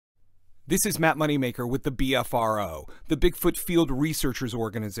This is Matt Moneymaker with the BFRO, the Bigfoot Field Researchers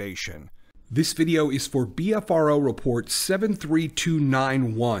Organization. This video is for BFRO Report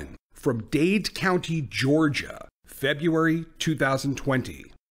 73291 from Dade County, Georgia, February 2020.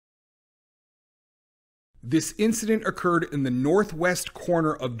 This incident occurred in the northwest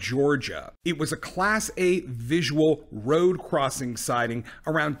corner of Georgia. It was a Class A visual road crossing sighting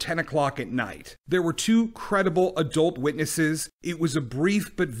around 10 o'clock at night. There were two credible adult witnesses. It was a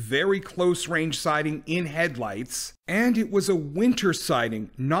brief but very close range sighting in headlights. And it was a winter sighting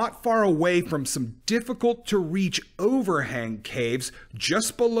not far away from some difficult to reach overhang caves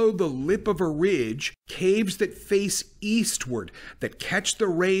just below the lip of a ridge, caves that face eastward, that catch the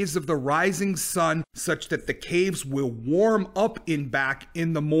rays of the rising sun such that the caves will warm up in back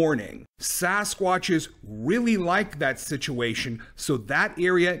in the morning. Sasquatches really like that situation, so that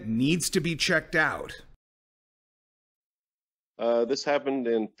area needs to be checked out. This happened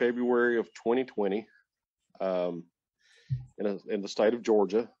in February of 2020 in the state of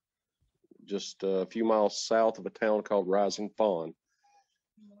Georgia, just a few miles south of a town called Rising Fawn,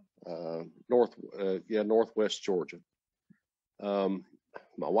 northwest Georgia. My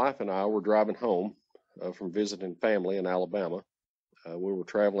wife and I were driving home from visiting family in Alabama. We were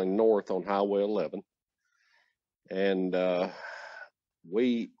traveling north on Highway 11, and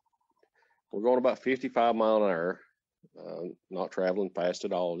we were going about 55 miles an hour, not traveling fast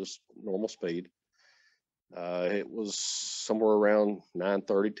at all, just normal speed. It was somewhere around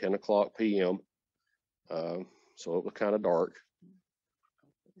 9:30, 10 o'clock p.m., so it was kind of dark.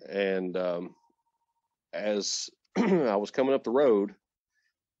 And as I was coming up the road,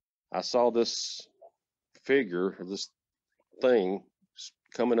 I saw this figure, this thing,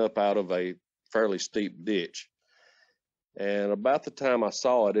 coming up out of a fairly steep ditch. And about the time I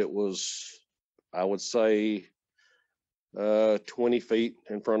saw it, it was, I would say, 20 feet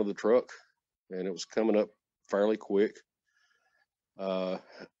in front of the truck, and it was coming up fairly quick. I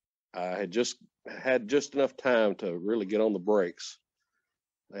had just enough time to really get on the brakes,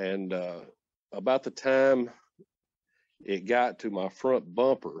 and about the time it got to my front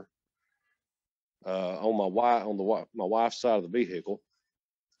bumper on my wife's side of the vehicle,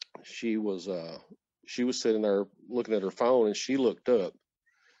 she was sitting there looking at her phone, and she looked up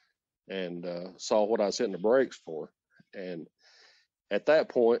and saw what I was hitting the brakes for. And at that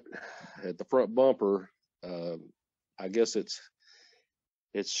point, at the front bumper, I guess its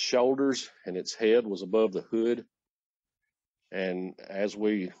shoulders and its head was above the hood. And as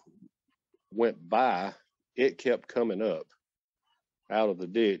we went by, it kept coming up out of the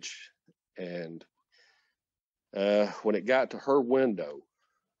ditch. And when it got to her window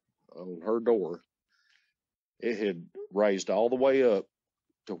on her door, it had raised all the way up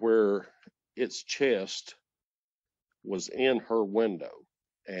to where its chest was in her window.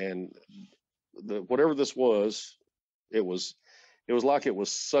 And whatever this was, it was like it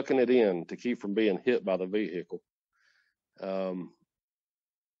was sucking it in to keep from being hit by the vehicle.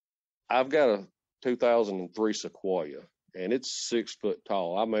 I've got a 2003 Sequoia, and it's 6 foot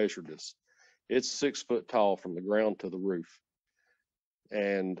tall. I measured this. It's 6 foot tall from the ground to the roof.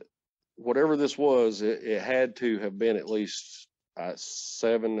 And whatever this was, it had to have been at least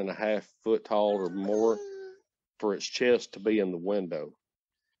 7.5 foot tall or more for its chest to be in the window.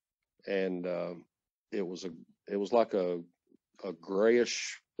 And it was like a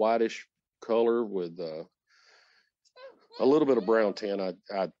grayish, whitish color with a little bit of brown tint.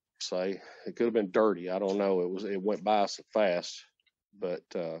 I'd say it could have been dirty. I don't know. It went by so fast, but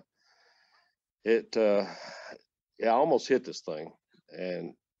I almost hit this thing,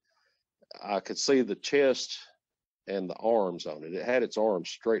 and I could see the chest and the arms on it. It had its arms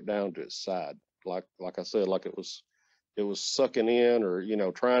straight down to its side, like I said, like it was sucking in, or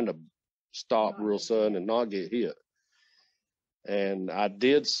trying to stop real sudden and not get hit. And I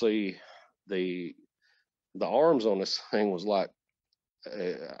did see the arms on this thing was like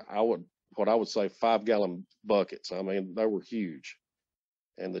what I would say 5-gallon buckets. I mean, they were huge.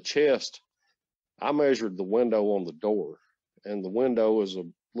 And the chest, I measured the window on the door, and the window is a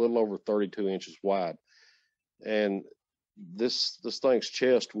little over 32 inches wide. And this thing's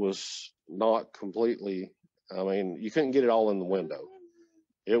chest was not completely, I mean, you couldn't get it all in the window.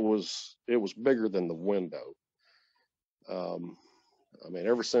 It was bigger than the window. I mean,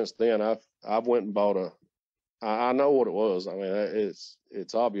 ever since then, I've went and bought I know what it was. I mean,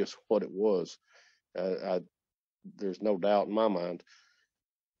 it's obvious what it was. There's no doubt in my mind.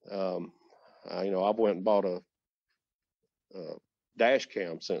 I've went and bought a dash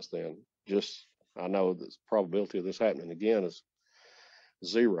cam since then. Just, I know the probability of this happening again is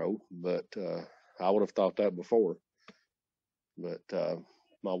 0, but I would have thought that before. But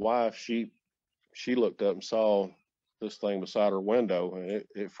my wife, she looked up and saw this thing beside her window, and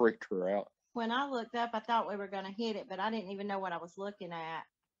it freaked her out. When I looked up, I thought we were going to hit it, but I didn't even know what I was looking at.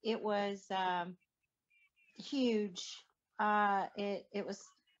 It was huge. It was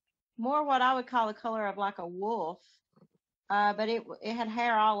more what I would call the color of like a wolf, but it had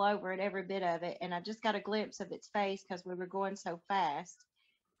hair all over it, every bit of it, and I just got a glimpse of its face because we were going so fast.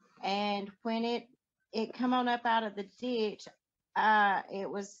 And when it come on up out of the ditch, it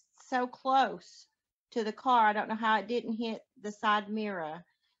was so close to the car. I don't know how it didn't hit the side mirror.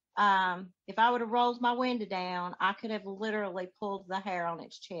 If I would have rolled my window down, I could have literally pulled the hair on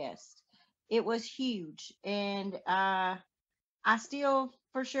its chest. It was huge, and I still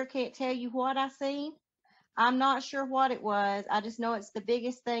for sure can't tell you what I seen. I'm not sure what it was. I just know it's the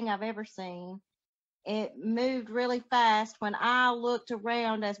biggest thing I've ever seen. It moved really fast. When I looked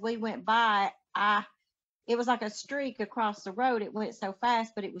around as we went by, it was like a streak across the road. It went so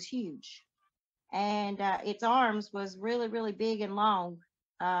fast, but it was huge. And its arms was really, really big and long.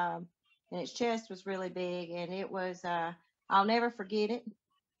 And its chest was really big. And it was, I'll never forget it.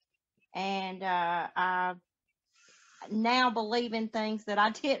 And I now believe in things that I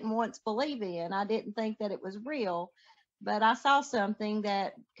didn't once believe in. I didn't think that it was real. But I saw something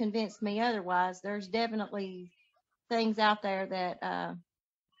that convinced me otherwise. There's definitely things out there that,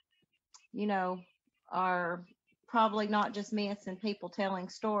 are probably not just myths and people telling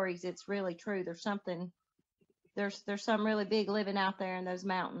stories. It's really true. There's something, there's some really big living out there in those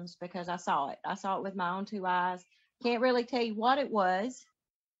mountains, because I saw it. I saw it with my own two eyes. Can't really tell you what it was.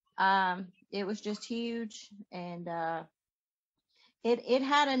 It was just huge, and it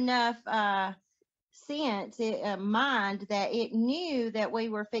had enough sense, mind, that it knew that we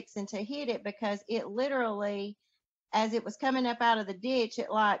were fixing to hit it, because it literally, as it was coming up out of the ditch, it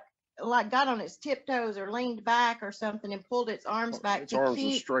like got on its tiptoes or leaned back or something and pulled its arms back. Its arms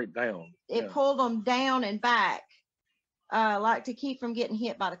were straight down. It pulled them down and back, like to keep from getting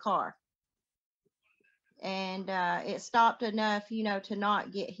hit by the car. And it stopped enough, to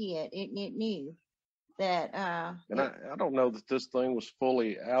not get hit. It knew that. And I don't know that this thing was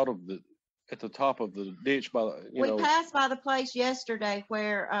fully out of at the top of the ditch by the, we passed by the place yesterday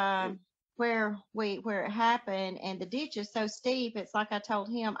where it happened, and the ditch is so steep. It's like I told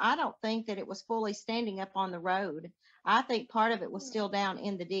him, I don't think that it was fully standing up on the road. I think part of it was still down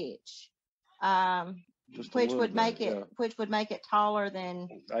in the ditch, which would make it taller than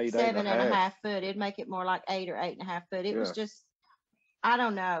 7.5 foot. It'd make it more like 8 or 8.5 foot. It was just, I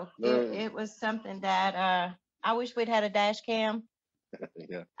don't know. It was something that I wish we'd had a dash cam.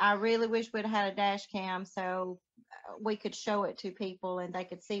 Yeah. I really wish we'd had a dash cam so we could show it to people and they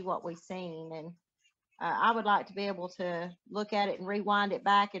could see what we've seen. And I would like to be able to look at it and rewind it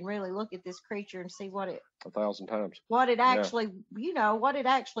back and really look at this creature and see what it 1,000 times. What it actually, what it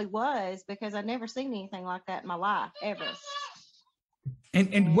actually was, because I've never seen anything like that in my life ever.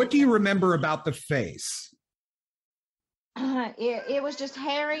 And what do you remember about the face? It was just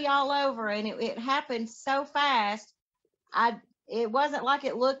hairy all over, and it happened so fast. It wasn't like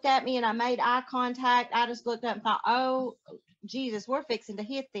it looked at me and I made eye contact. I just looked up and thought, oh, Jesus, we're fixing to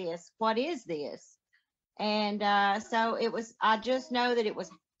hit this. What is this? And so it was, I just know that it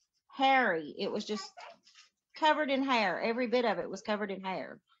was hairy. It was just covered in hair. Every bit of it was covered in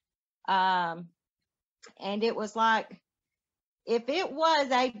hair. And it was like, if it was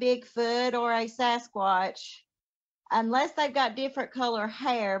a Bigfoot or a Sasquatch, unless they've got different color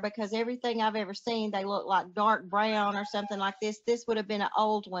hair, because everything I've ever seen, they look like dark brown or something like this. This would have been an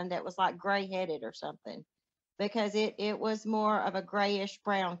old one that was like gray-headed or something, because it was more of a grayish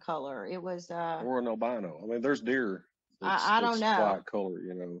brown color. It was or an albino. I mean, there's deer. I don't know. Black color,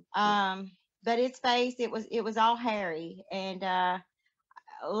 But its face, it was all hairy, and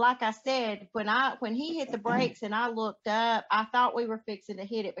like I said, when he hit the brakes and I looked up, I thought we were fixing to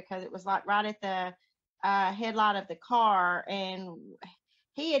hit it, because it was like right at the headlight of the car, and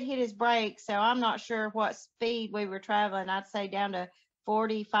he had hit his brakes, so I'm not sure what speed we were traveling. I'd say down to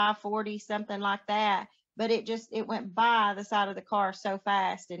 45, 40, something like that. But it went by the side of the car so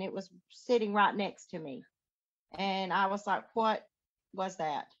fast, and it was sitting right next to me. And I was like, what was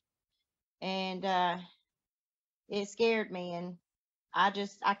that? And it scared me, and I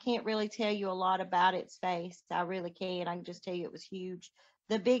can't really tell you a lot about its face. I really can't. I can just tell you it was huge.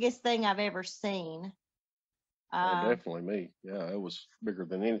 The biggest thing I've ever seen. Definitely me. Yeah, it was bigger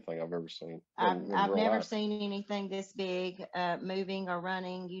than anything I've ever seen. I've never seen anything this big, moving or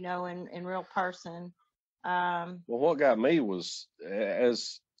running, in real person. Well, what got me was,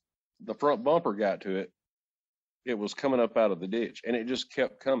 as the front bumper got to it, it was coming up out of the ditch, and it just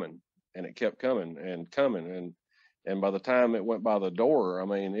kept coming, and it kept coming and coming, and And by the time it went by the door, I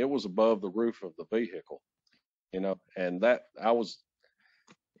mean, it was above the roof of the vehicle, and that I was,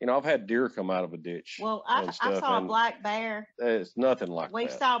 I've had deer come out of a ditch Well, and I stuff, saw a and black bear. it's nothing like We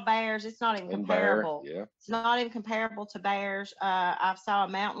that. saw bears. It's not even And bear, comparable. yeah. It's not even comparable to bears. I saw a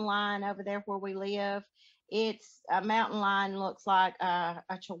mountain lion over there where we live. It's a mountain lion looks like a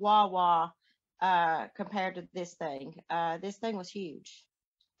chihuahua compared to this thing. This thing was huge.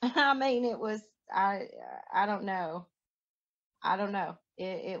 I mean, it was. I don't know. I don't know.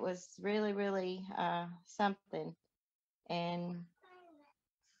 It was really, really something. And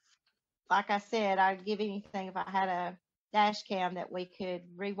like I said, I'd give anything if I had a dash cam that we could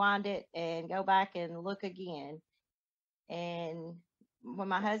rewind it and go back and look again. And when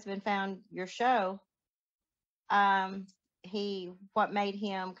my husband found your show, what made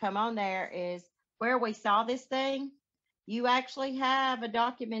him come on there is where we saw this thing. You actually have a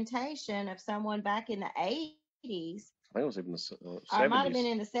documentation of someone back in the 80s. I think it was even the 70s. It might have been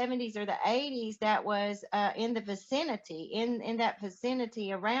in the 70s or the 80s that was in the vicinity, in that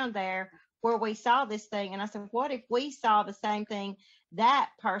vicinity around there where we saw this thing. And I said, what if we saw the same thing that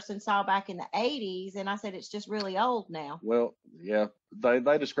person saw back in the 80s? And I said, it's just really old now. Well, yeah,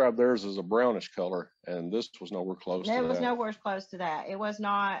 they described theirs as a brownish color, and this was nowhere close to that. It was nowhere close to that. It was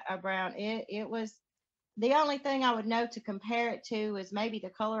not a brown. It was, the only thing I would know to compare it to is maybe the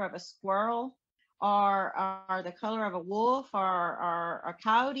color of a squirrel or the color of a wolf or a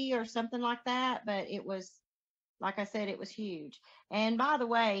coyote or something like that. But it was, like I said, it was huge. And by the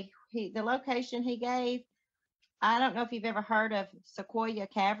way, the location he gave, I don't know if you've ever heard of Sequoia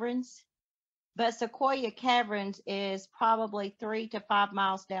Caverns, but Sequoia Caverns is probably 3 to 5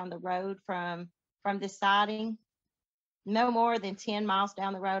 miles down the road from this sighting. No more than 10 miles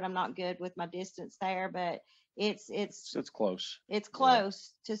down the road. I'm not good with my distance there, but it's close. It's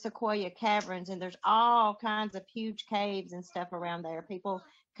close to Sequoia Caverns, and there's all kinds of huge caves and stuff around there. People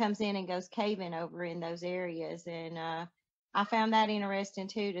comes in and goes caving over in those areas, and I found that interesting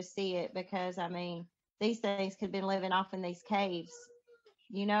too to see it, because I mean, these things could have been living off in these caves,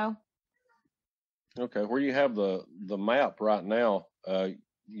 you know. Okay, where you have the map right now,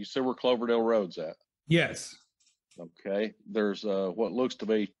 you see where Cloverdale Road's at? Yes. Okay, there's what looks to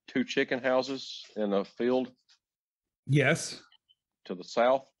be 2 chicken houses in a field. Yes. To the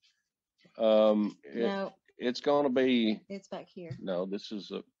south. No, it's going to be. It's back here. No, this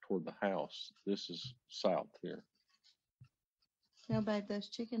is toward the house. This is south here. No, babe, those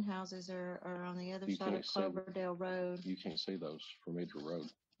chicken houses are on the other side of Cloverdale Road. You can't see those from either road.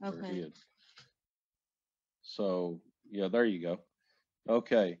 Okay. So, yeah, there you go.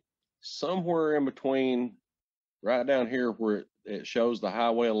 Okay. Somewhere in between, right down here where it shows the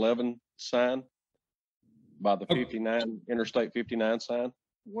Highway 11 sign by the 59, Interstate 59 sign.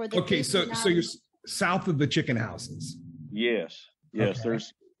 Okay, so you're south of the chicken houses. Yes. Okay.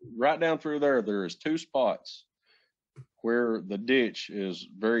 There's right down through there. There is 2 spots where the ditch is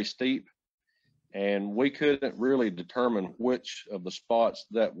very steep, and we couldn't really determine which of the spots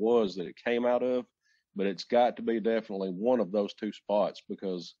that it came out of, but it's got to be definitely one of those 2 spots,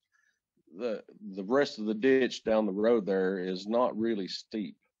 because the rest of the ditch down the road there is not really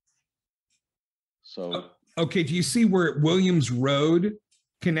steep. So okay, do you see where Williams Road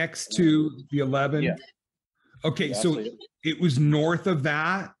connects to the 11? Yeah. Okay, yeah, so it was north of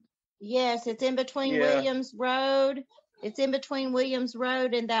that? Yes, it's in between Williams Road. It's in between Williams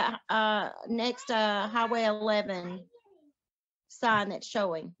Road and that next Highway 11 sign that's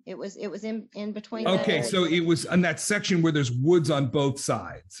showing. It was in between. Okay, so it was on that section where there's woods on both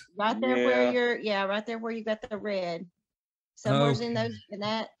sides. Right there where right there where you got the red. Somewhere's in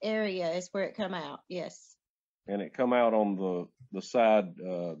that area is where it come out. Yes. And it come out on the side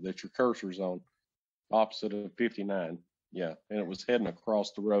that your cursor's on, opposite of 59. Yeah, and it was heading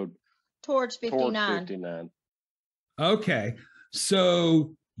across the road towards 59. Okay,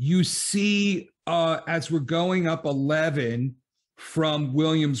 so you see, as we're going up 11 from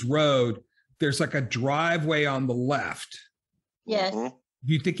Williams Road, there's like a driveway on the left. Yes. Mm-hmm.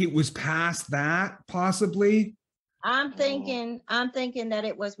 Do you think it was past that, possibly? I'm thinking that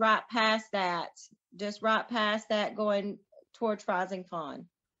it was right past that, just right past that, going towards Rising Fawn.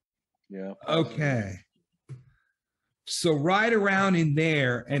 Yeah. Okay. So right around in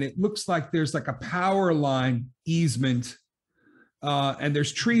there, and it looks like there's like a power line easement, and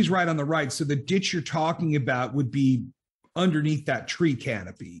there's trees right on the right. So the ditch you're talking about would be underneath that tree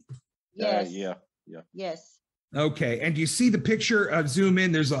canopy. Yes. Yeah. Yes. Okay. And do you see the picture? Zoom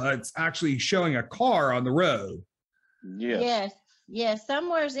in. It's actually showing a car on the road. Yes.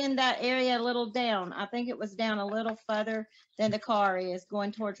 Somewhere's in that area, a little down. I think it was down a little further than the car is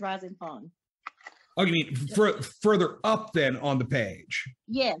going towards Rising Fawn. Oh, you mean further up then on the page?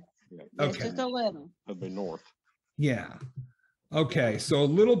 Yes. Yeah, Yes, Okay. just a little. that'd be north. Yeah. Okay. So a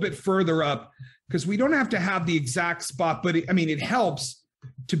little bit further up, because we don't have to have the exact spot, but I mean, it helps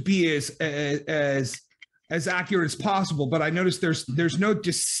to be as accurate as possible. But I noticed there's no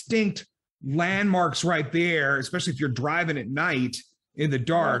distinct landmarks right there, especially if you're driving at night in the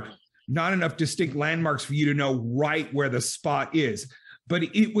dark. Not enough distinct landmarks for you to know right where the spot is. But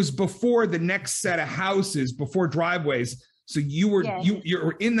it was before the next set of houses, before driveways. So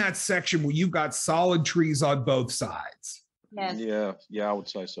you're in that section where you've got solid trees on both sides. Yes. Yeah, I would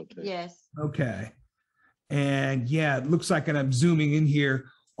say so too. Yes. Okay. And yeah, it looks like, and I'm zooming in here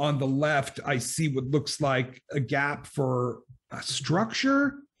on the left, I see what looks like a gap for a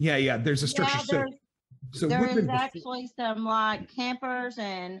structure. Yeah, there's a structure. So there's actually some like campers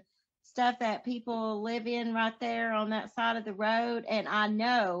and stuff that people live in right there on that side of the road. And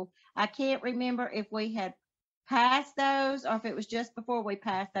I can't remember if we had passed those or if it was just before we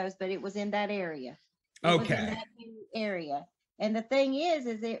passed those, but it was in that area. Okay. In that area. And the thing is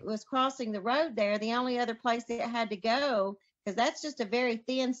it was crossing the road there. The only other place it had to go, because that's just a very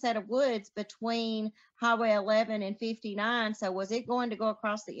thin set of woods between Highway 11 and 59. So was it going to go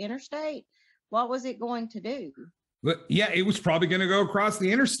across the interstate? What was it going to do? But yeah, it was probably going to go across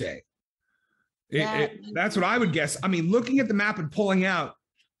the interstate. That's what I would guess. I mean, looking at the map and pulling out,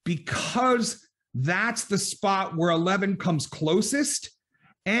 because that's the spot where 11 comes closest,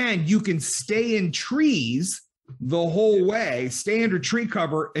 and you can stay in trees the whole way, stay under tree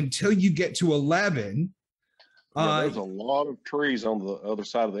cover until you get to 11. There's a lot of trees on the other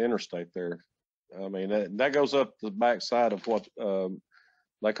side of the interstate there. I mean, that goes up the back side of what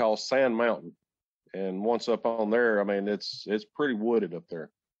they call Sand Mountain. And once up on there, I mean, it's pretty wooded up there.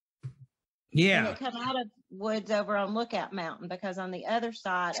 Yeah. And it come out of woods over on Lookout Mountain, because on the other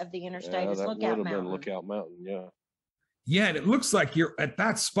side of the interstate is Lookout Mountain. Lookout Mountain, yeah. Yeah, and it looks like you're at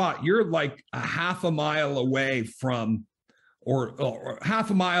that spot. You're like a half a mile away from, or half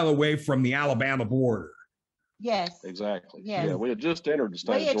a mile away from the Alabama border. Yes. Exactly. Yes. Yeah, we had just entered the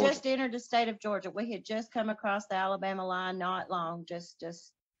state of Georgia. We had just entered the state of Georgia. We had just come across the Alabama line, not long, just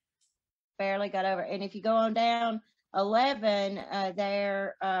barely got over. And if you go on down 11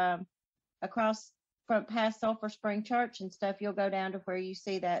 there, across from past Sulphur Spring Church and stuff, you'll go down to where you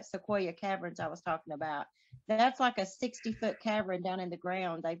see that Sequoia Caverns I was talking about. That's like a 60-foot cavern down in the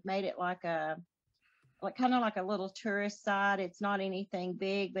ground. They've made it like kind of like a little tourist site. It's not anything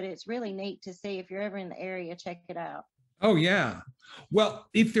big, but it's really neat to see. If you're ever in the area, check it out. Oh yeah. Well,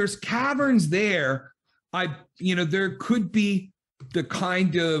 if there's caverns there, there could be the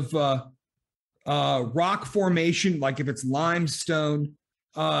kind of rock formation, like if it's limestone,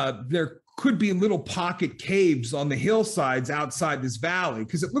 there could be little pocket caves on the hillsides outside this valley,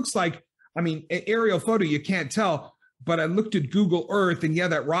 because it looks like, I mean, aerial photo, you can't tell, but I looked at Google Earth, and yeah,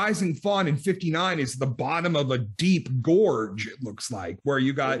 that Rising Fawn in 59 is the bottom of a deep gorge, it looks like, where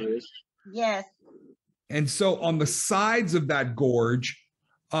you got. Yes. And so on the sides of that gorge,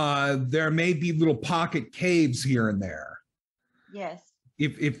 there may be little pocket caves here and there. Yes.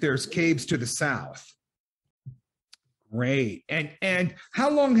 If there's caves to the south. Great. And how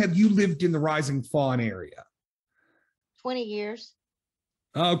long have you lived in the Rising Fawn area? 20 years.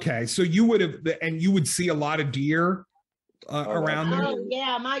 Okay, so you would see a lot of deer around there? Oh,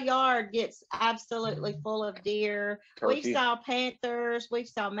 yeah, my yard gets absolutely full of deer. Turkey. We saw panthers, we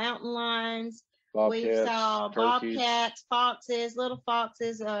saw mountain lions, Bobcats, we saw turkeys. bobcats, foxes, little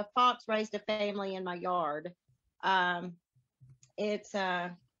foxes. Fox raised a family in my yard.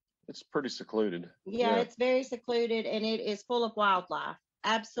 It's pretty secluded. Yeah, it's very secluded, and it is full of wildlife.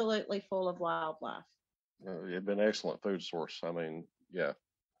 Absolutely full of wildlife. It'd been an excellent food source. I mean, yeah.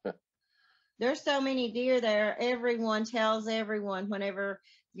 There's so many deer there. Everyone tells everyone whenever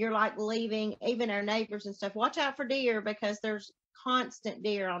you're like leaving, even our neighbors and stuff, watch out for deer, because there's constant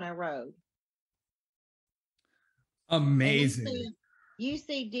deer on our road. Amazing. You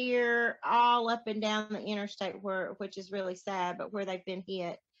see deer all up and down the interstate, which is really sad, but where they've been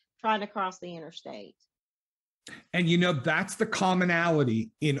hit trying to cross the interstate. And that's the commonality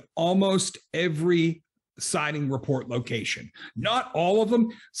in almost every sighting report location. Not all of them.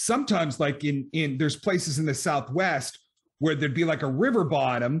 Sometimes, like in there's places in the Southwest where there'd be like a river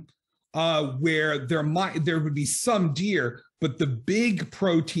bottom where there would be some deer, but the big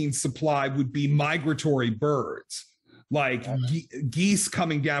protein supply would be migratory birds, like geese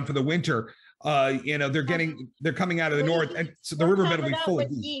coming down for the winter. They're coming out of the north, and so the riverbed will be full of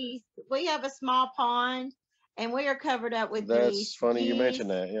geese. We have a small pond, and we are covered up with That's geese. funny you Geese, mentioned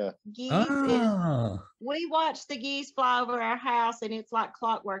that. Yeah. geese is. Ah, We watch the geese fly over our house, and it's like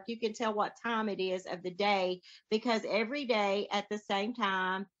clockwork. You can tell what time it is of the day because every day at the same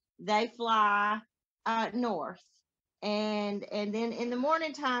time they fly north, and then in the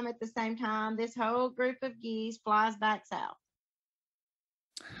morning time at the same time this whole group of geese flies back south.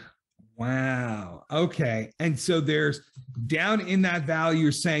 wow. Okay. And so there's down in that valley,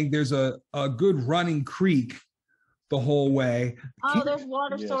 you're saying there's a good running creek the whole way. Oh, there's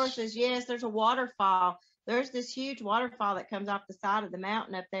water Yes. sources. Yes, there's a waterfall. There's this huge waterfall that comes off the side of the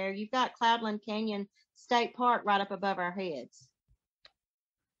mountain up there. You've got Cloudland Canyon State Park right up above our heads.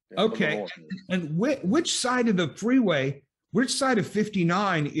 Yeah, Okay. And which side of the freeway, which side of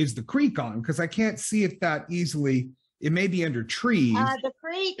 59 is the creek on? Because I can't see it that easily. It may be under trees. The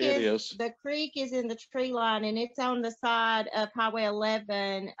creek It is is. the creek is in the tree line, and it's on the side of Highway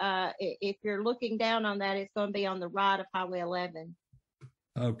 11. If you're looking down on that, it's going to be on the right of Highway 11.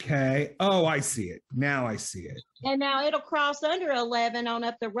 Okay. Oh, I see it. Now I see it. And now it'll cross under 11 on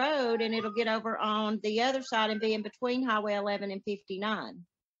up the road, and it'll get over on the other side and be in between Highway 11 and 59.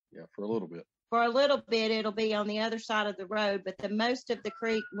 Yeah, for a little bit. For a little bit, it'll be on the other side of the road, but the most of the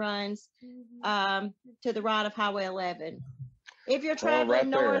creek runs to the right of Highway 11. If you're traveling right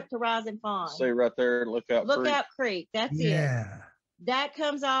there. north to Rising Fawn, See right there, Lookout Creek. Lookout Creek, that's it. Yeah. That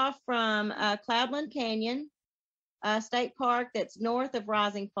comes off from Cloudland Canyon State Park that's north of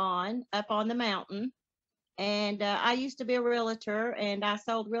Rising Fawn up on the mountain. And I used to be a realtor, and I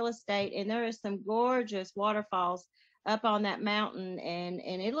sold real estate, and there is some gorgeous waterfalls up on that mountain, and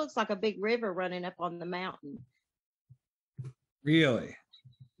it looks like a big river running up on the mountain. Really?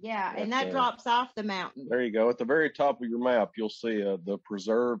 Yeah, and that drops off the mountain. There you go. At the very top of your map, you'll see the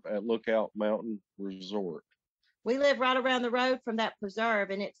preserve at Lookout Mountain Resort. We live right around the road from that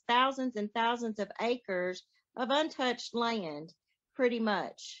preserve, and it's thousands and thousands of acres of untouched land, pretty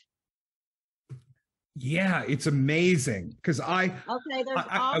much. Yeah, it's amazing because there's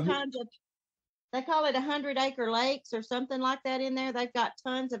all kinds of, they call it 100-acre lakes or something like that in there. They've got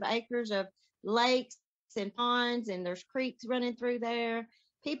tons of acres of lakes and ponds, and there's creeks running through there.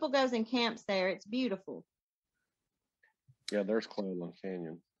 People goes and camps there. It's beautiful. Yeah, there's Cloudland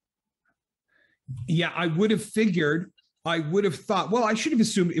Canyon. Yeah, I would have thought, well, I should have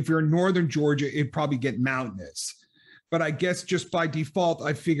assumed if you're in northern Georgia, it'd probably get mountainous. But I guess just by default,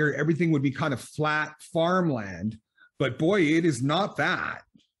 I figured everything would be kind of flat farmland. But boy, it is not that.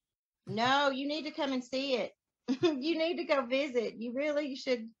 No, you need to come and see it. You need to go visit. You really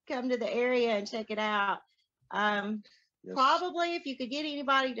should come to the area and check it out. Yes. Probably if you could get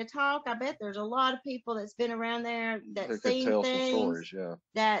anybody to talk, I bet there's a lot of people that's been around there that's seen things, stories,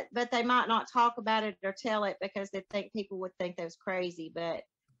 yeah. But they might not talk about it or tell it because they think people would think that was crazy. But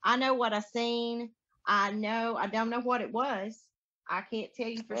I know what I seen. I don't know what it was. I can't tell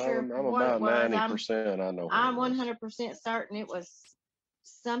you for sure. I'm about 90%. I know. I'm 100% certain it was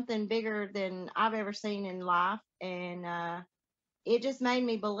something bigger than I've ever seen in life, and it just made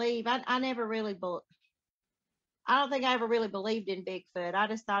me believe. I never really I don't think I ever really believed in Bigfoot. I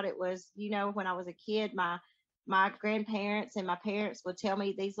just thought it was, when I was a kid, my grandparents and my parents would tell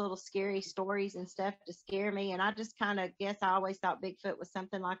me these little scary stories and stuff to scare me, and I just kind of guess I always thought Bigfoot was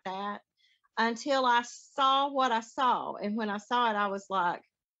something like that until I saw what I saw. And when I saw it, I was like,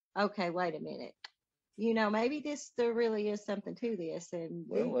 okay, wait a minute. Maybe there really is something to this. And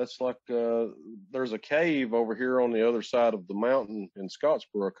well, that's like there's a cave over here on the other side of the mountain in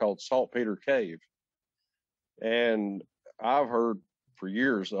Scottsboro called Saltpeter Cave. And I've heard for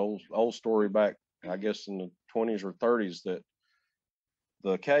years, old story back, I guess in the 20s or 30s, that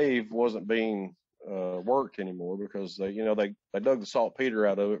the cave wasn't being worked anymore because they dug the saltpeter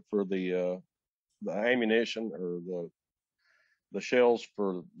out of it for the ammunition or the shells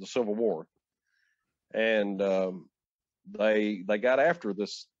for the Civil War. And they got after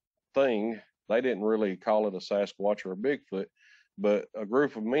this thing. They didn't really call it a Sasquatch or a Bigfoot, but a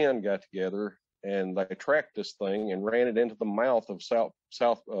group of men got together and they tracked this thing and ran it into the mouth of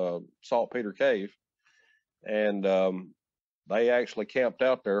Saltpeter Cave. And they actually camped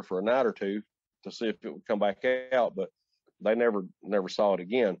out there for a night or two to see if it would come back out, but they never saw it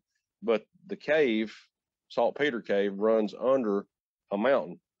again. But the cave, Saltpeter Cave, runs under a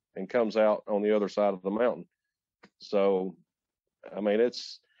mountain and comes out on the other side of the mountain. So, I mean,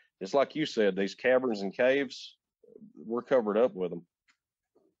 it's like you said, these caverns and caves, we're covered up with them.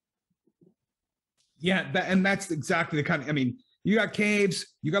 Yeah, and that's exactly the kind of, you got caves,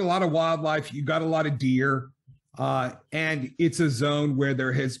 you got a lot of wildlife, you got a lot of deer, and it's a zone where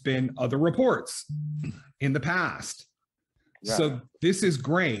there has been other reports in the past. Yeah. So this is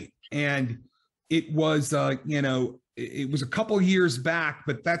great. And it was, it was a couple years back,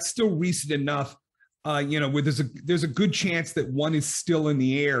 but that's still recent enough, where there's a good chance that one is still in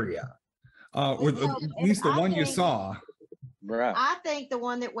the area, or at least the one you saw. Right. I think the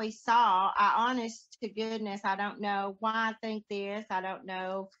one that we saw, honest to goodness, I don't know why I think this. I don't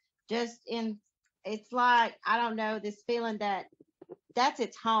know. It's like, I don't know, this feeling that that's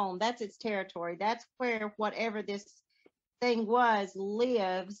its home, that's its territory, that's where whatever this thing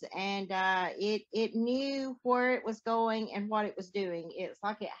lives, and it knew where it was going and what it was doing. It's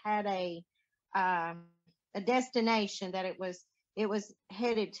like it had a destination that it was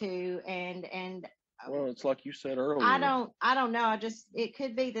headed to, and well, it's like you said earlier. I don't know. It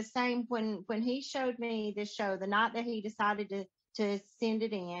could be the same when he showed me this show the night that he decided to send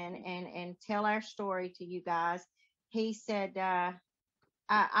it in and tell our story to you guys. He said,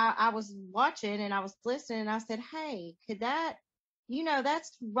 I was watching and I was listening and I said, hey, could that,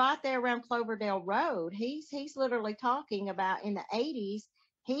 that's right there around Cloverdale Road. He's literally talking about in the 80s.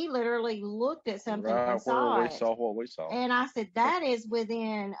 He literally looked at something and saw it. Saw what we saw. And I said, that is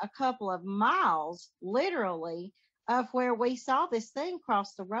within a couple of miles, literally, of where we saw this thing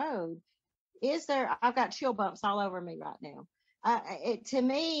cross the road. I've got chill bumps all over me right now. To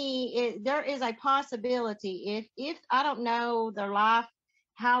me, there is a possibility if I don't know their life,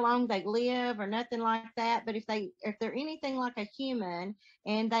 how long they live or nothing like that, but if they're anything like a human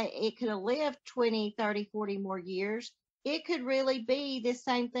and it could have lived 20, 30, 40 more years, it could really be the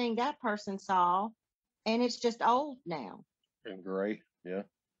same thing that person saw, and it's just old now. And gray, yeah.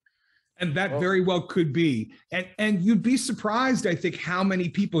 And that very well could be. And you'd be surprised, I think, how many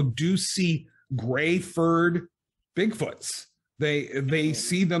people do see gray-furred Bigfoots. They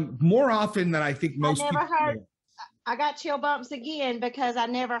see them more often than I think most people. I got chill bumps again because I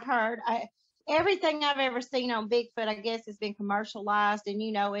never heard. Everything I've ever seen on Bigfoot, I guess, has been commercialized, and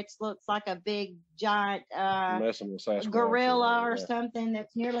it looks like a big giant gorilla or something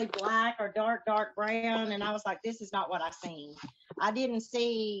that's nearly black or dark brown. And I was like, this is not what I've seen. I didn't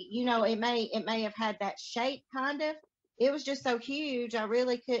see. It may have had that shape kind of. It was just so huge. I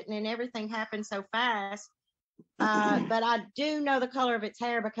really couldn't, and everything happened so fast. But I do know the color of its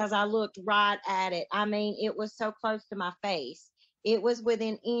hair because I looked right at it. I mean, it was so close to my face. It was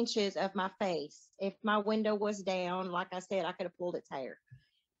within inches of my face. If my window was down, like I said, I could have pulled its hair.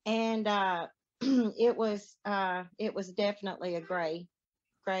 And it was definitely a gray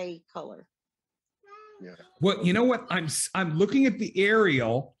color. Yeah. Well, you know what? I'm looking at the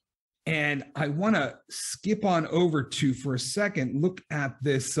aerial, and I want to skip on over to for a second. Look at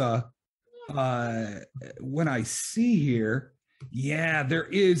this. When I see here, yeah, there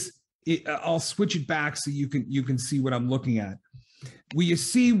is. I'll switch it back so you can see what I'm looking at. Will you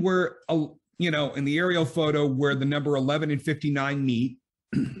see where in the aerial photo where the number 11 and 59 meet?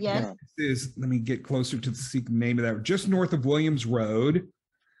 Yes. Let me get closer to the name of that. Just north of Williams Road.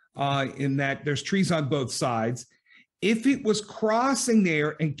 In that there's trees on both sides. If it was crossing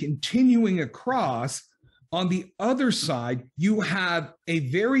there and continuing across, on the other side, you have a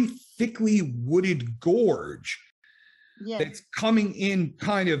very thickly wooded gorge that's coming in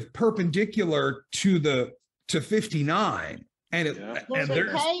kind of perpendicular to 59. And there's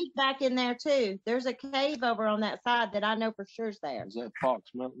a cave back in there too. There's a cave over on that side that I know for sure is there. Is that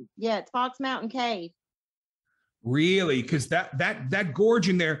Fox Mountain? Yeah, it's Fox Mountain Cave. Really? Because that gorge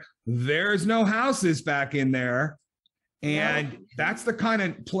in there, there's no houses back in there. And that's the kind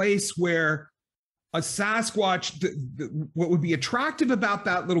of place where a Sasquatch, what would be attractive about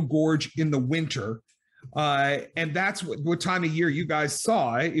that little gorge in the winter, and that's what time of year you guys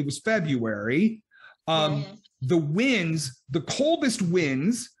saw it. It was February. The winds, the coldest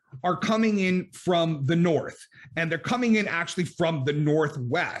winds are coming in from the north, and they're coming in actually from the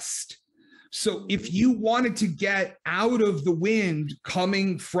northwest. So if you wanted to get out of the wind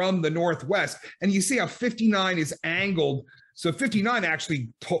coming from the northwest, and you see how 59 is angled, so 59 actually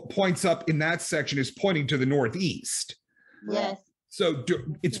points up in that section, is pointing to the northeast. Yes. So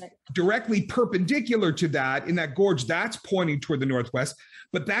it's directly perpendicular to that in that gorge, that's pointing toward the northwest,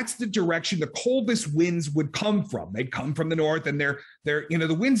 but that's the direction the coldest winds would come from. They'd come from the north, and they're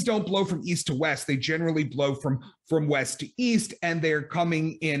the winds don't blow from east to west. They generally blow from west to east, and they're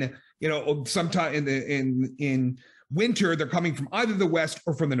coming in, sometime in winter, they're coming from either the west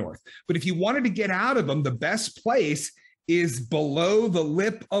or from the north. But if you wanted to get out of them, the best place is below the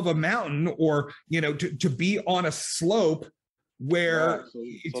lip of a mountain, or to be on a slope where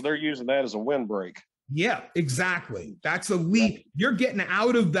so they're using that as a windbreak. Yeah, exactly. That's a leap. You're getting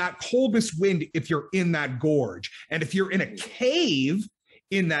out of that coldest wind if you're in that gorge. And if you're in a cave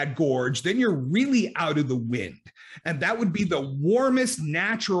in that gorge, then you're really out of the wind. And that would be the warmest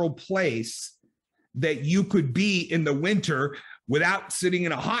natural place that you could be in the winter without sitting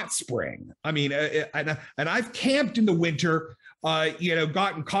in a hot spring. I mean, and I've camped in the winter,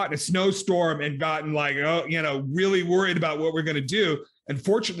 gotten caught in a snowstorm and gotten like, really worried about what we're going to do. And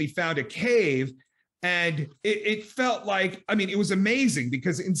fortunately found a cave. And it felt like, I mean, it was amazing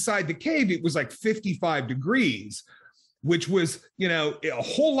because inside the cave, it was like 55 degrees, which was, a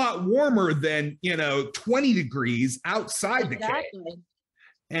whole lot warmer than, 20 degrees outside the cave.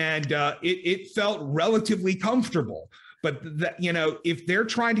 And it felt relatively comfortable. But if they're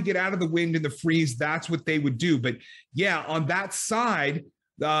trying to get out of the wind and the freeze, that's what they would do. But yeah, on that side,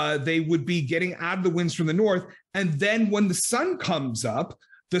 they would be getting out of the winds from the north. And then when the sun comes up,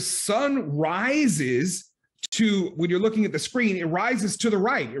 the sun rises to, when you're looking at the screen, it rises to the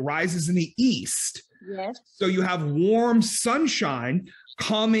right. It rises in the east. Yes. So you have warm sunshine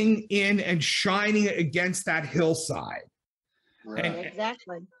coming in and shining against that hillside. Right.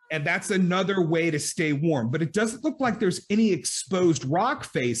 Exactly. And that's another way to stay warm. But it doesn't look like there's any exposed rock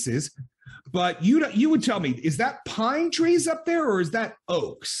faces. But you would tell me, is that pine trees up there or is that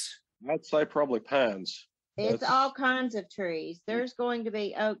oaks? I'd say probably pines. It's all kinds of trees. There's going to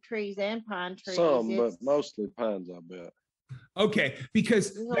be oak trees and pine trees. Some, but mostly pines, I bet. Okay,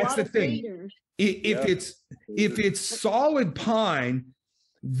 because that's the thing. If it's solid pine,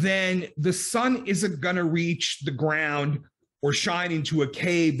 then the sun isn't going to reach the ground or shine into a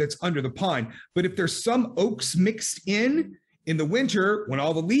cave that's under the pine. But if there's some oaks mixed in the winter, when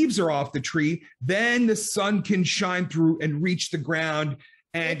all the leaves are off the tree, then the sun can shine through and reach the ground.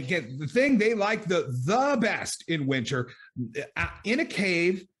 And again, the thing they like the best in winter, in a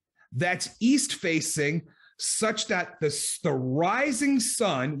cave that's east facing, such that the rising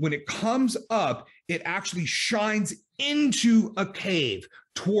sun, when it comes up, it actually shines into a cave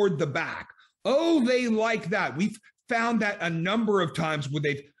toward the back. Oh, they like that. We've found that a number of times where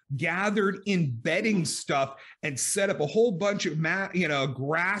they've gathered in bedding stuff and set up a whole bunch of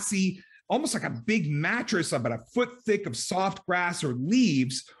grassy, almost like a big mattress about a foot thick of soft grass or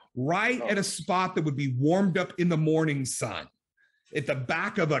leaves right at a spot that would be warmed up in the morning sun at the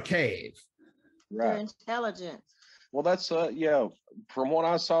back of a cave. Right. Intelligence. Well, that's from what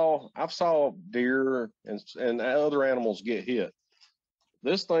I saw deer and other animals get hit.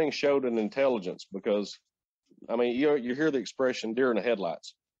 This thing showed an intelligence because, I mean, you hear the expression deer in the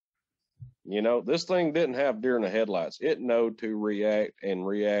headlights. This thing didn't have deer in the headlights. It knew to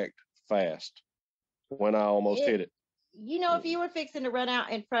react fast when I almost hit it. If you were fixing to run out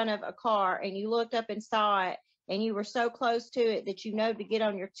in front of a car and you looked up and saw it and you were so close to it that to get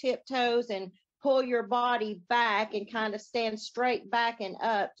on your tiptoes and pull your body back and kind of stand straight back and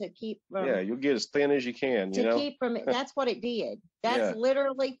up to keep from... Yeah, you'll get as thin as you can, keep from it. That's what it did. That's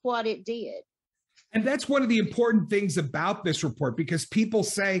literally what it did. And that's one of the important things about this report, because people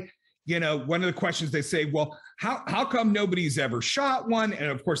say, one of the questions they say, well, how come nobody's ever shot one? And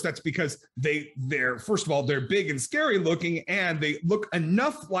of course, that's because they're first of all, they're big and scary looking, and they look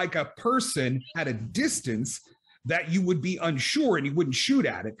enough like a person at a distance that you would be unsure and you wouldn't shoot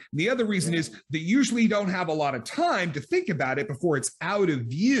at it. And the other reason is they usually don't have a lot of time to think about it before it's out of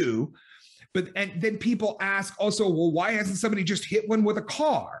view. And then people ask also, well, why hasn't somebody just hit one with a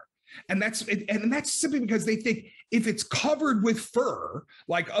car? And that's simply because they think if it's covered with fur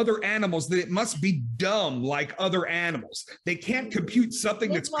like other animals, then it must be dumb like other animals. They can't compute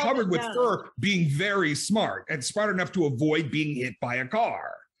something that's covered with fur being very smart and smart enough to avoid being hit by a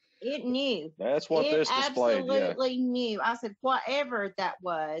car. It knew. That's what this displayed. It absolutely knew. I said, whatever that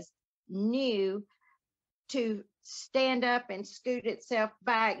was, knew to stand up and scoot itself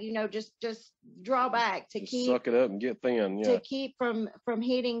back, just draw back to keep, suck it up and get thin, to keep from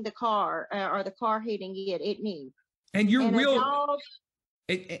hitting the car or the car hitting it. It knew. And you're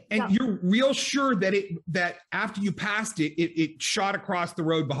you're real sure that after you passed it shot across the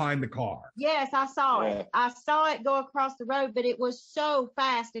road behind the car. Yes, I saw it. I saw it go across the road, but it was so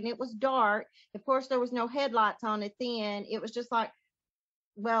fast and it was dark. Of course, there was no headlights on it then. It was just like,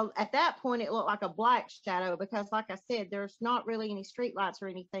 well, at that point, it looked like a black shadow because, like I said, there's not really any street lights or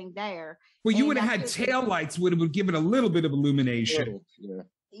anything there. Well, you would have had tail lights would have given a little bit of illumination.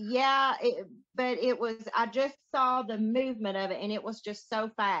 Yeah, but it was, I just saw the movement of it and it was just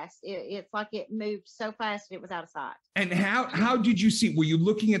so fast. It's like it moved so fast and it was out of sight. And how did you see? Were you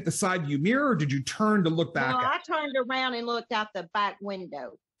looking at the side view mirror or did you turn to look back? I turned around and looked out the back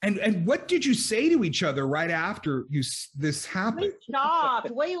window. And what did you say to each other right after this happened? We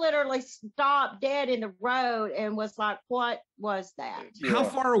stopped. We literally stopped dead in the road and was like, what was that? How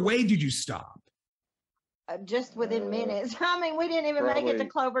far away did you stop? just within minutes. I mean, we didn't even make it to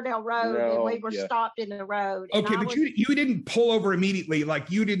Cloverdale Road, and we were stopped in the road. Okay, but you didn't pull over immediately. Like,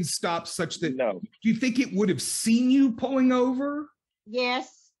 you didn't stop such that. No. Do you think it would have seen you pulling over?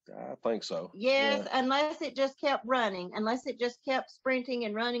 Yes. I think so. Yes, unless it just kept running, unless it just kept sprinting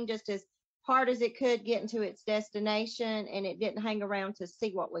and running just as hard as it could getting to its destination, and it didn't hang around to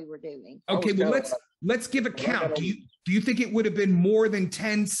see what we were doing. Okay, well, let's give a count. Do you think it would have been more than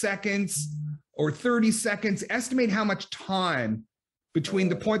 10 seconds or 30 seconds? Estimate how much time between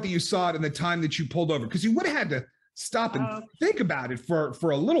the point that you saw it and the time that you pulled over, because you would have had to stop and think about it for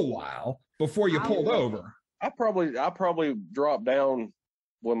a little while before you pulled over. I probably dropped down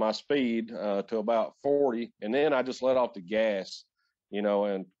with my speed to about 40, and then I just let off the gas,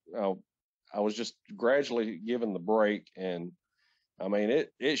 and I was just gradually giving the brake, and I mean,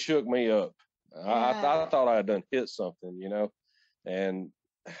 it shook me up. I thought I had done hit something, and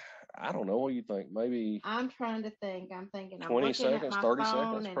I don't know. What do you think? Maybe I'm trying to think. I'm thinking 20 seconds, 30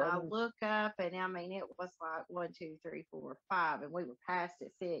 seconds, and probably. I look up, and I mean, it was like 1, 2, 3, 4, 5, and we were past at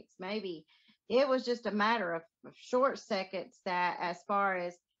 6. Maybe it was just a matter of short seconds that, as far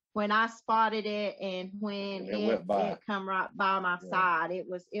as when I spotted it and when it come right by my side, it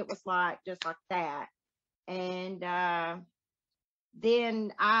was like just like that. And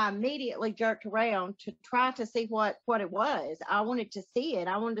then I immediately jerked around to try to see what it was. I wanted to see it.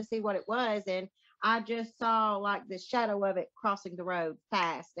 I wanted to see what it was, and I just saw like the shadow of it crossing the road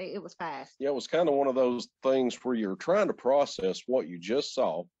fast. It was fast. Yeah, it was kind of one of those things where you're trying to process what you just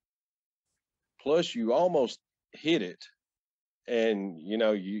saw, plus you almost hit it. And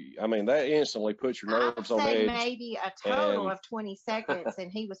I mean, that instantly puts your nerves on edge. Maybe a total of 20 seconds,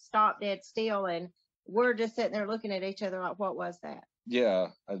 and he was stopped dead still, and we're just sitting there looking at each other like, what was that? Yeah.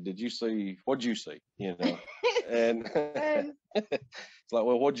 What'd you see? And it's like,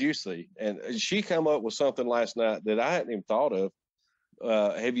 well, what'd you see? And she come up with something last night that I hadn't even thought of.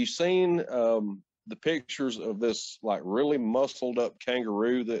 Have you seen the pictures of this like really muscled up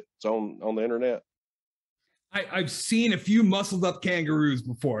kangaroo that's on the internet? I've seen a few muscled up kangaroos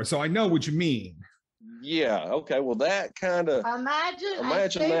before, so I know what you mean. Yeah. Okay. Well, that kind of imagine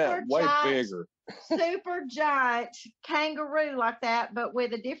that way bigger, super giant kangaroo like that, but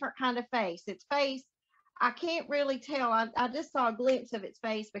with a different kind of face. Its face, I can't really tell. I just saw a glimpse of its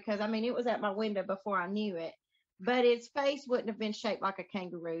face because I mean it was at my window before I knew it. But its face wouldn't have been shaped like a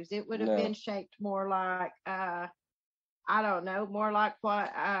kangaroo's. It would have been shaped more like I don't know, more like what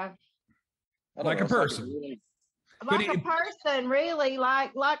like a person. Like a person, really,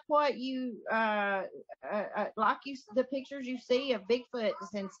 like what you the pictures you see of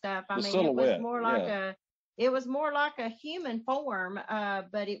Bigfoots and stuff. I mean, it was more like a human form,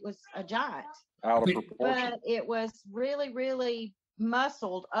 but it was a giant. Out of proportion. But it was really, really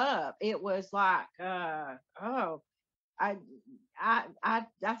muscled up. It was like I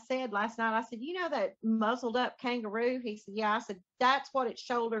said last night, I said, that muscled up kangaroo? He said, yeah. I said, that's what its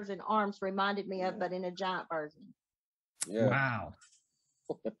shoulders and arms reminded me of, but in a giant version. Yeah. Wow.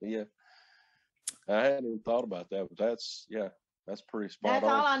 Yeah. I hadn't even thought about that, but that's pretty spot on.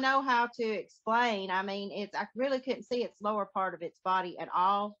 That's all I know how to explain. I mean, I really couldn't see its lower part of its body at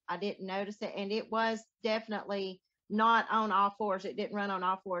all. I didn't notice it, and it was definitely not on all fours. It didn't run on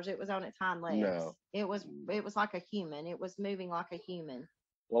all fours. It was on its hind legs. No. It was like a human. It was moving like a human.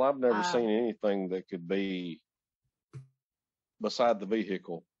 Well, I've never seen anything that could be beside the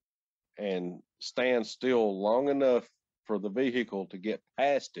vehicle and stand still long enough for the vehicle to get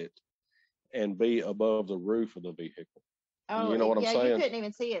past it and be above the roof of the vehicle. Oh, you know what I'm saying? You couldn't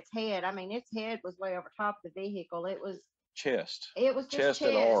even see its head. I mean, its head was way over top of the vehicle. It was chest. It was just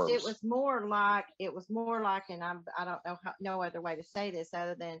chest. And arms. It was more like, and I don't know no other way to say this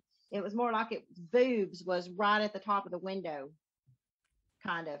other than it was more like its boobs was right at the top of the window.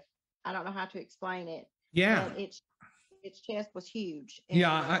 Kind of. I don't know how to explain it. Yeah. But its chest was huge.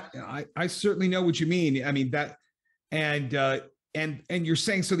 Yeah, I certainly know what you mean. I mean that, and you're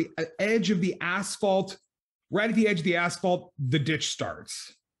saying so the edge of the asphalt, right at the edge of the asphalt, the ditch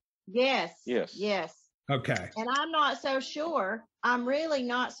starts. Yes. Okay. And I'm not so sure. I'm really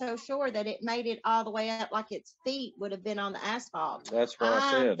not so sure that it made it all the way up like its feet would have been on the asphalt. That's what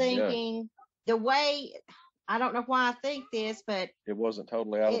I said. I'm thinking the way. I don't know why I think this, but it wasn't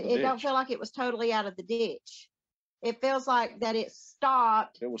totally out of the ditch. It don't feel like it was totally out of the ditch. It feels like that it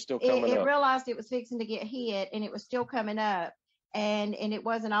stopped. It was still coming up. It realized it was fixing to get hit, and it was still coming up, and it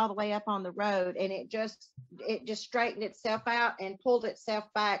wasn't all the way up on the road, and it just straightened itself out and pulled itself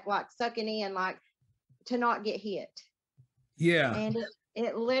back, like sucking in, like to not get hit. Yeah. And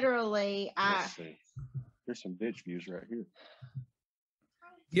it literally. Let's see. There's some ditch views right here.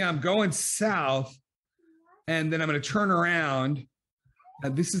 Yeah, I'm going south. And then I'm going to turn around.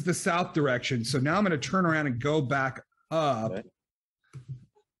 This is the south direction. So now I'm going to turn around and go back up. Okay.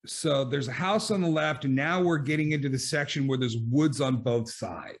 So there's a house on the left, and now we're getting into the section where there's woods on both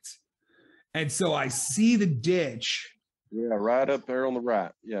sides. And so I see the ditch. Yeah, right up there on the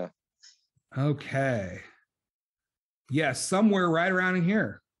right. Yeah. Okay. Yeah, somewhere right around in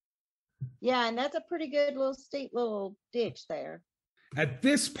here. Yeah, and that's a pretty good little steep little ditch there. At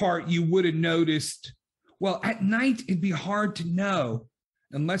this part, you would have noticed, well, at night, it'd be hard to know.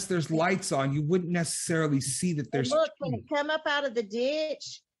 Unless there's lights on, you wouldn't necessarily see that there's. And look, when it come up out of the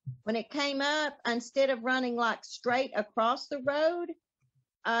ditch, when it came up, instead of running like straight across the road,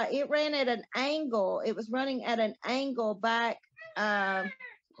 it ran at an angle. It was running at an angle back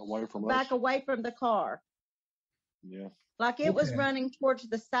Away from back us. away from the car. Yeah. Like it was Okay. running towards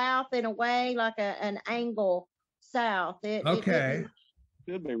the south in a way, like an angle south. Okay.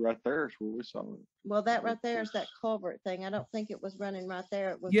 It'd be right there is where we saw it. Well, that right there is that culvert thing. I don't think it was running right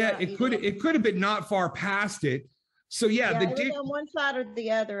there. It was Yeah, right it could have been not far past it. So yeah, the it was ditch. on one side or the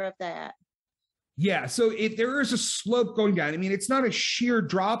other of that. Yeah, so there is a slope going down. I mean, it's not a sheer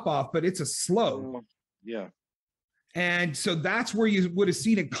drop off, but it's a slope. Yeah. And so that's where you would have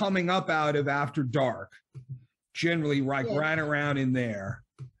seen it coming up out of after dark, generally right around in there.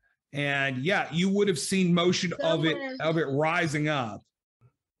 And yeah, you would have seen motion of it rising up.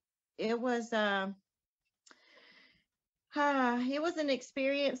 It was it was an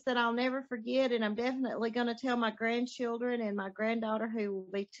experience that I'll never forget, and I'm definitely going to tell my grandchildren and my granddaughter, who will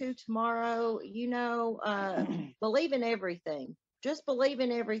be 2 tomorrow. Believe in everything. Just believe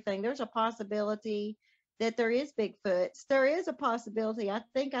in everything. There's a possibility that there is Bigfoots. There is a possibility. I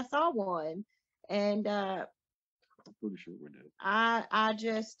think I saw one, and I'm pretty sure we did. I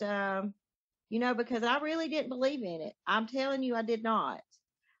just because I really didn't believe in it. I'm telling you, I did not.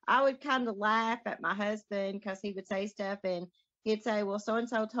 I would kind of laugh at my husband because he would say stuff and he'd say, well,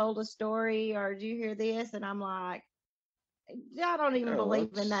 so-and-so told a story, or did you hear this? And I'm like, I don't even believe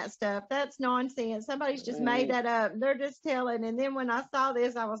in that stuff. That's nonsense. Somebody's just made that up. They're just telling. And then when I saw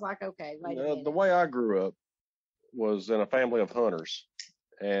this, I was like, okay, wait a minute. The way I grew up was in a family of hunters.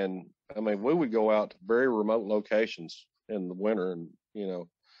 And I mean, we would go out to very remote locations in the winter, and,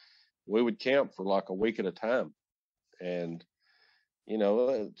 we would camp for like a week at a time. And,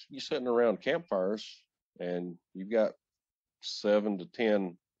 you're sitting around campfires and you've got 7 to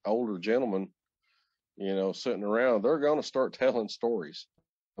 10 older gentlemen, sitting around. They're going to start telling stories.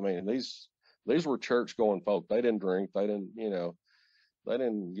 I mean, these were church going folk. They didn't drink. They didn't, they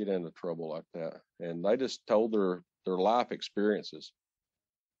didn't get into trouble like that. And they just told their life experiences.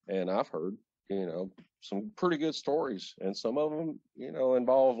 And I've heard, some pretty good stories. And some of them,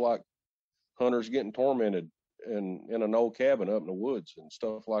 involve like hunters getting tormented in an old cabin up in the woods and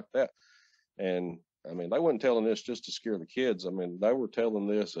stuff like that. And I mean, they weren't telling this just to scare the kids. I mean, they were telling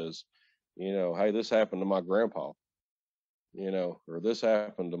this as, hey, this happened to my grandpa, or this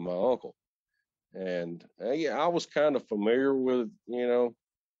happened to my uncle. And I was kind of familiar with, the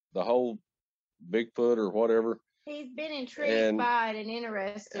whole Bigfoot or whatever. He's been intrigued by it and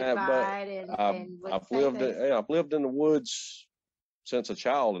interested by it. I've lived in the woods since a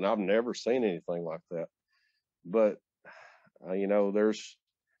child, and I've never seen anything like that. But there's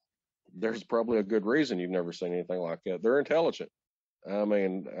probably a good reason you've never seen anything like that. They're intelligent. I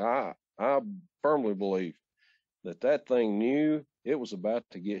mean, I firmly believe that thing knew it was about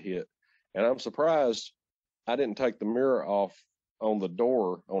to get hit. And I'm surprised I didn't take the mirror off on the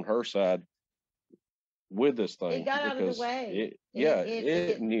door on her side with this thing. It got out of the way.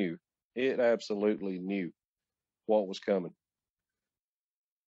 It knew. It absolutely knew what was coming.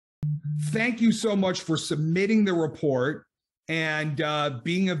 Thank you so much for submitting the report and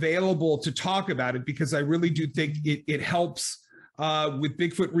being available to talk about it, because I really do think it helps with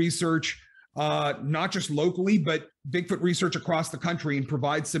Bigfoot research, not just locally, but Bigfoot research across the country, and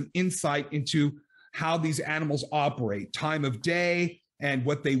provides some insight into how these animals operate, time of day, and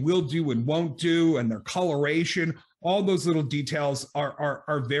what they will do and won't do, and their coloration. All those little details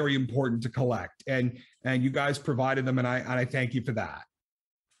are very important to collect, and you guys provided them, and I thank you for that.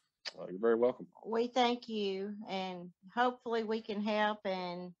 You're very welcome. We thank you, and hopefully we can help,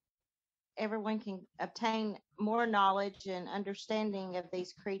 and everyone can obtain more knowledge and understanding of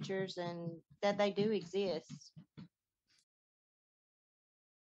these creatures, and that they do exist.